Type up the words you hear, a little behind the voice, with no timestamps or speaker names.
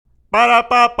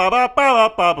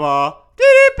Ba-da-ba-ba-ba-ba-ba-ba.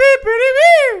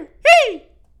 Hey!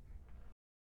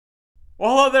 Well,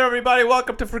 hello there, everybody.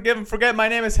 Welcome to Forgive and Forget. My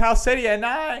name is Hal City, and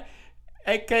I,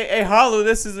 aka Halu,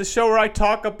 this is a show where I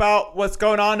talk about what's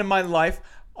going on in my life.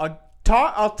 I'll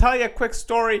tell you a quick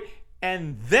story,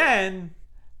 and then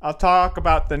I'll talk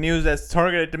about the news that's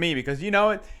targeted to me, because you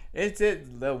know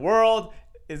the world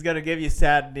is gonna give you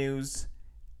sad news.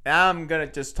 I'm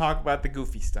gonna just talk about the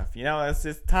goofy stuff. You know, it's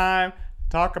just time to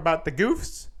talk about the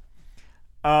goofs.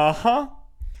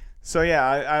 So yeah,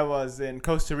 I was in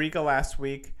Costa Rica last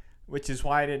week, which is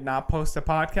why I did not post a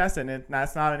podcast, and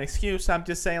that's not an excuse. I'm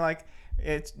just saying, like,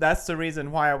 that's the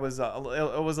reason why it was a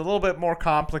little bit more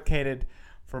complicated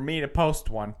for me to post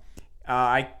one.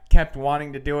 I kept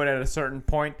wanting to do it at a certain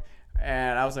point,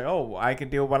 and I was like, oh, I can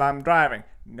do it when I'm driving.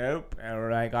 Nope.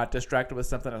 Or I got distracted with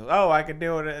something else. Oh, I can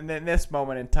do it in this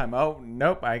moment in time. Oh,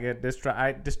 nope. I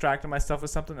distracted myself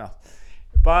with something else.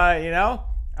 But, you know,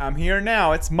 I'm here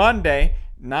now. It's Monday,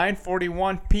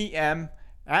 9:41 p.m.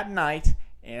 at night,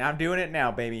 and I'm doing it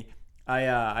now, baby.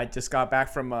 I just got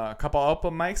back from a couple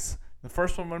open mics. The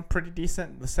first one went pretty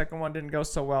decent. The second one didn't go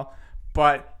so well.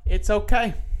 But it's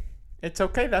okay. It's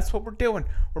okay. That's what we're doing.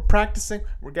 We're practicing.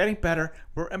 We're getting better.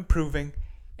 We're improving.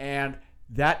 And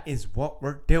that is what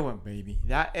we're doing, baby.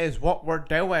 That is what we're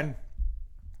doing.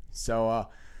 So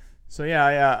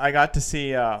yeah, I got to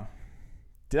see.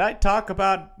 Did I talk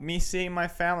about me seeing my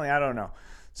family? I don't know.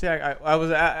 So yeah,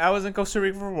 I was in Costa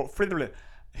Rica for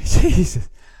Jesus.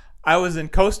 I was in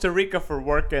Costa Rica for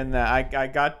work, and I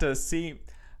got to see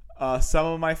some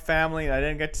of my family. I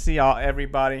didn't get to see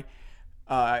everybody.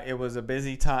 It was a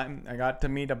busy time. I got to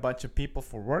meet a bunch of people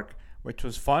for work, which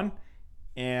was fun,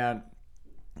 and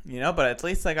you know, but at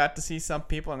least I got to see some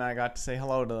people, and I got to say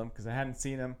hello to them because I hadn't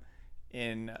seen them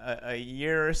in a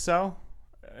year or so,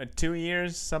 2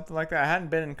 years, something like that. I hadn't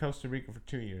been in Costa Rica for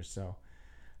 2 years, so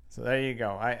there you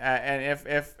go. And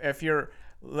if you're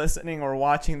listening or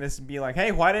watching this and be like,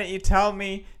 hey, why didn't you tell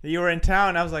me that you were in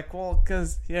town? I was like, well,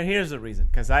 because here's the reason.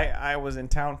 Because I was in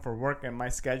town for work, and my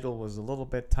schedule was a little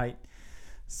bit tight.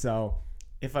 So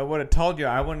if I would have told you,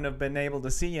 I wouldn't have been able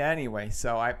to see you anyway.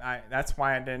 So I that's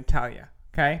why I didn't tell you.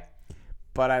 Okay?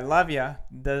 But I love you.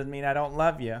 Doesn't mean I don't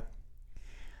love you.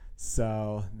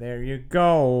 So there you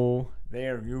go.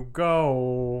 There you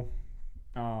go.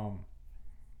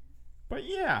 But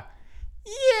yeah.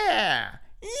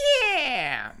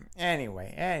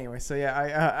 Anyway. So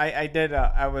yeah, I did.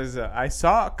 I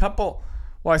saw a couple.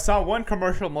 Well, I saw one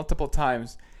commercial multiple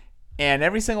times, and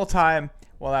every single time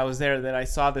while I was there that I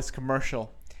saw this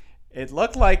commercial, it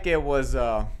looked like it was.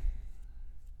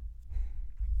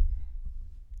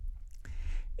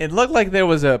 It looked like there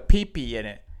was a pee-pee in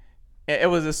it. It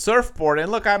was a surfboard,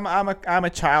 and look, I'm a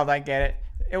child. I get it.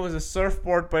 It was a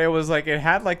surfboard, but it was like it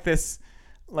had like this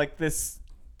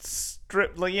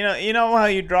strip, like you know how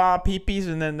you draw peepees,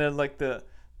 and then they're like the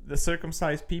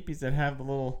circumcised peepees that have the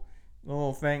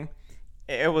little thing.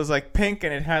 It was like pink,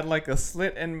 and it had like a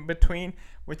slit in between,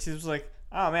 which is like,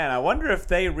 oh man, I wonder if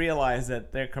they realized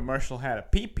that their commercial had a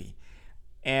peepee,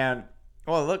 and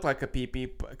well, it looked like a peepee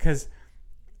because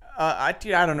I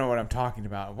don't know what I'm talking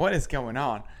about. What is going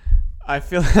on? I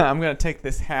feel I'm gonna take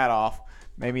this hat off.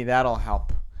 Maybe that'll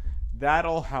help. I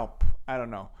don't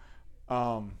know.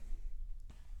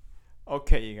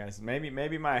 Okay, you guys.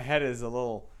 Maybe my head is a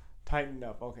little tightened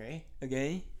up. Okay.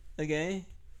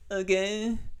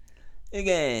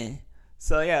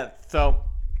 So yeah. So,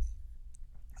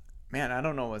 man, I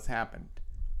don't know what's happened.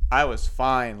 I was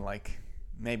fine like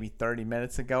maybe 30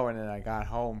 minutes ago, and then I got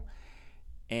home,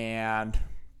 and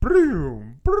I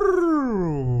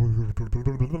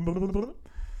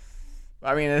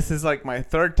mean, this is like my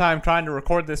third time trying to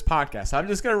record this podcast. So I'm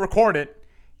just going to record it,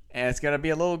 and it's going to be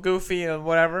a little goofy or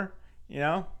whatever, you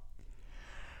know?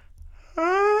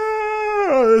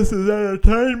 This is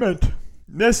entertainment.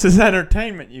 This is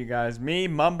entertainment, you guys. Me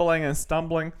mumbling and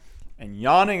stumbling and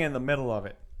yawning in the middle of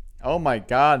it. Oh my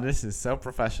God, this is so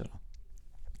professional.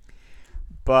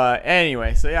 But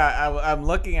anyway, so yeah, I'm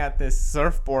looking at this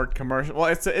surfboard commercial. Well,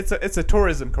 it's a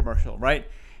tourism commercial, right?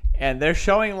 And they're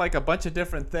showing like a bunch of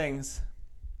different things,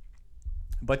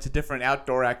 a bunch of different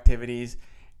outdoor activities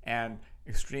and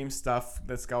extreme stuff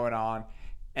that's going on,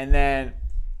 and then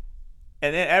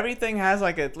everything has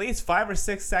like at least 5 or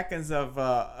 6 seconds of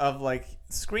like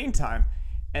screen time,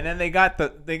 and then they get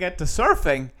to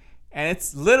surfing, and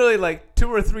it's literally like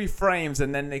 2 or 3 frames,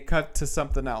 and then they cut to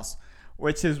something else.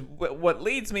 Which is what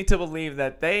leads me to believe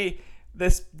that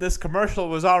this commercial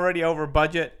was already over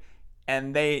budget,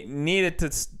 and they needed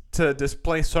to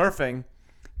display surfing,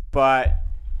 but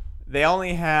they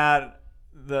only had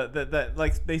the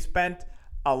like they spent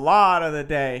a lot of the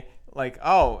day like,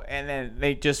 oh, and then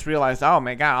they just realized, oh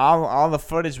my god, all the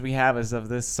footage we have is of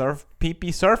this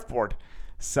PP surfboard.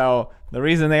 So the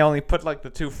reason they only put like the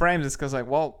 2 frames is because, like,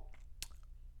 well,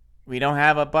 we don't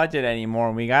have a budget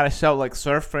anymore. We gotta show like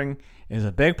surfing is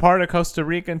a big part of Costa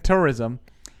Rican tourism.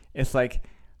 It's like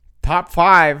top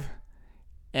 5,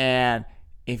 and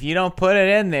if you don't put it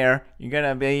in there, you're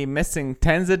gonna be missing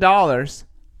tens of dollars.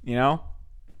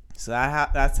 So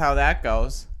that's how that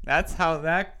goes. That's how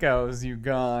that goes, you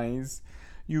guys.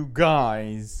 You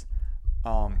guys.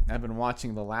 I've been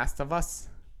watching The Last of Us.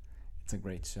 It's a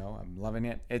great show. I'm loving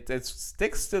it. It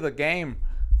sticks to the game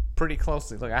pretty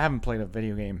closely. Look, I haven't played a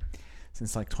video game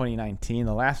since like 2019.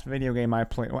 The last video game I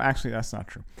played, well, actually, that's not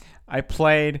true. I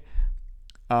played,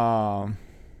 trying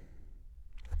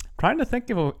to think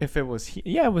if it was,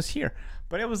 yeah, it was here.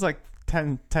 But it was like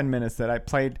 10 minutes that I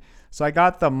played. So I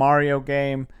got the Mario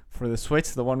game for the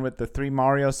Switch, the one with the 3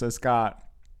 Marios. So it's got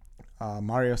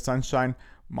Mario Sunshine,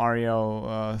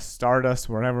 Mario Stardust,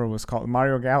 whatever it was called,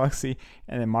 Mario Galaxy,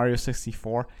 and then Mario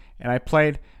 64. And I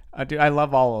played, dude, I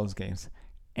love all those games.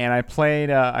 And I played,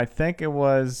 I think it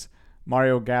was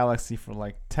Mario Galaxy for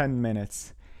like 10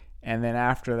 minutes. And then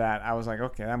after that, I was like,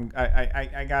 okay,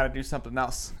 I gotta do something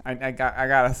else. I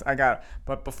got.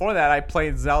 But before that, I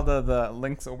played Zelda: The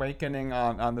Link's Awakening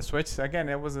on the Switch. Again,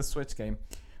 it was a Switch game,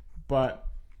 but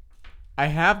I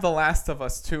have The Last of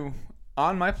Us 2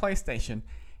 on my PlayStation,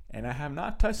 and I have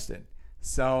not touched it.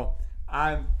 So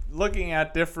I'm looking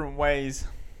at different ways,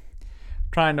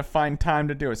 trying to find time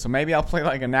to do it. So maybe I'll play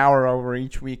like an hour over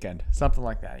each weekend, something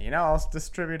like that. I'll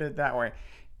distribute it that way.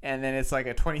 And then it's like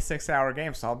a 26-hour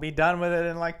game, so I'll be done with it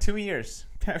in like 2 years.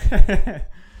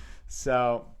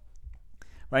 So,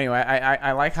 but anyway,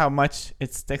 I like how much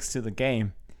it sticks to the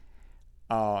game.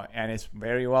 And it's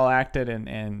very well acted,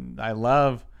 and I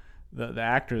love the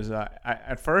actors.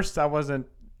 At first, I wasn't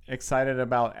excited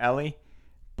about Ellie,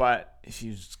 but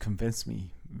she's convinced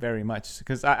me very much.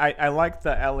 Because I like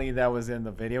the Ellie that was in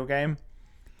the video game.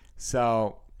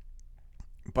 So,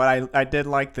 but I did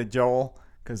like the Joel.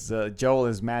 Because Joel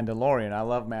is Mandalorian. I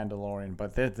love Mandalorian.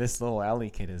 But this little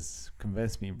Ellie kid has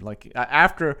convinced me. Like,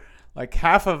 after like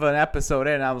half of an episode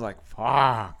in, I was like,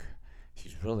 fuck.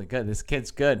 She's really good. This kid's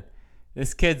good.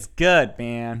 This kid's good,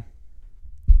 man.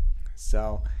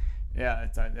 So, yeah,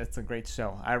 it's a great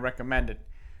show. I recommend it.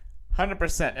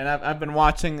 100%. And I've been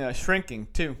watching Shrinking,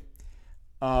 too.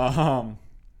 So,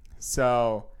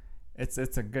 it's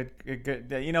a good.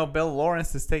 Bill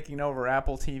Lawrence is taking over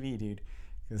Apple TV, dude.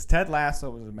 Because Ted Lasso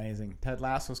was amazing. Ted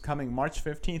Lasso's coming March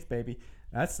 15th, baby.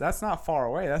 That's not far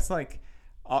away. That's like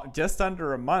just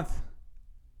under a month.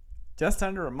 Just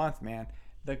under a month, man.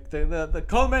 The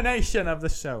culmination of the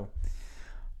show.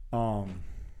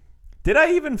 Did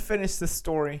I even finish the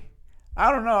story?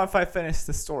 I don't know if I finished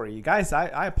the story. You guys,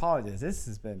 I apologize. This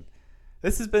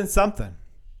has been something.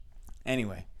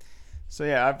 Anyway. So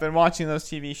yeah, I've been watching those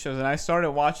TV shows, and I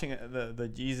started watching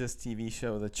the Jesus TV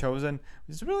show, The Chosen,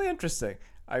 which is really interesting.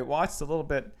 I watched a little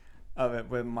bit of it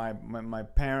with my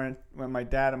parent, when my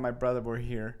dad and my brother were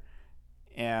here,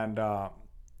 and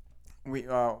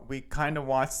we kind of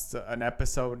watched an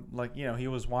episode, like, he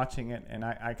was watching it, and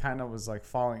I kind of was like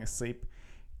falling asleep,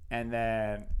 and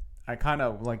then I kind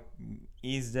of like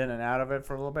eased in and out of it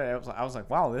for a little bit. I was like,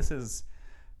 wow, this is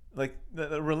like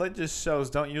the religious shows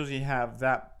don't usually have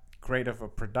that great of a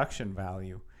production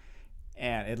value,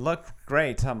 and it looked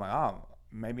great. So I'm like, oh,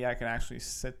 maybe I can actually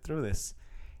sit through this.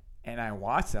 And I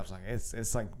watched it. I was like,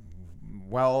 it's like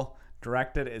well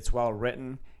directed, it's well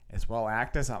written, it's well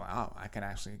acted. So I'm like, oh, I can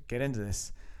actually get into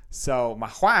this. So my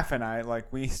wife and I,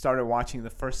 like, we started watching the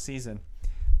first season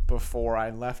before I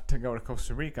left to go to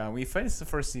Costa Rica. We finished the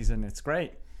first season. It's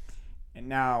great. And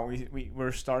now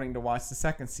we're starting to watch the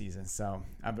second season. So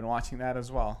I've been watching that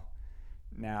as well.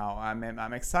 Now I'm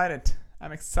excited.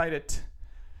 I'm excited.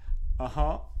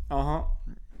 All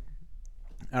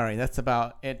right, that's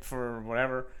about it for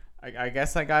whatever. I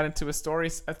guess I got into a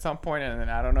story at some point, and then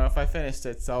I don't know if I finished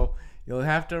it. So you'll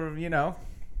have to,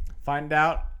 find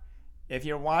out if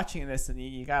you're watching this, and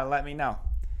you gotta let me know.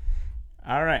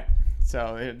 All right.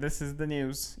 So this is the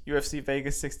news. UFC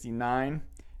Vegas 69.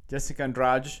 Jessica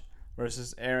Andrade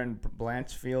versus Erin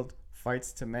Blanchfield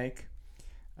fights to make.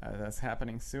 That's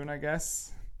happening soon, I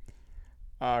guess.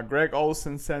 Greg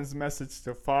Olson sends message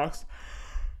to Fox.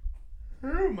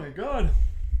 Oh my God.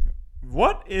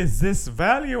 What is this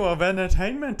value of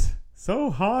entertainment? So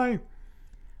high.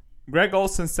 Greg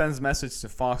Olson sends message to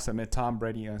Fox amid Tom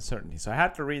Brady uncertainty. So I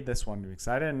had to read this one because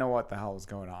I didn't know what the hell was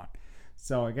going on.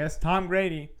 So I guess Tom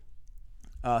Brady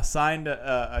signed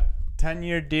a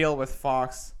 10-year deal with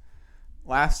Fox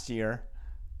last year.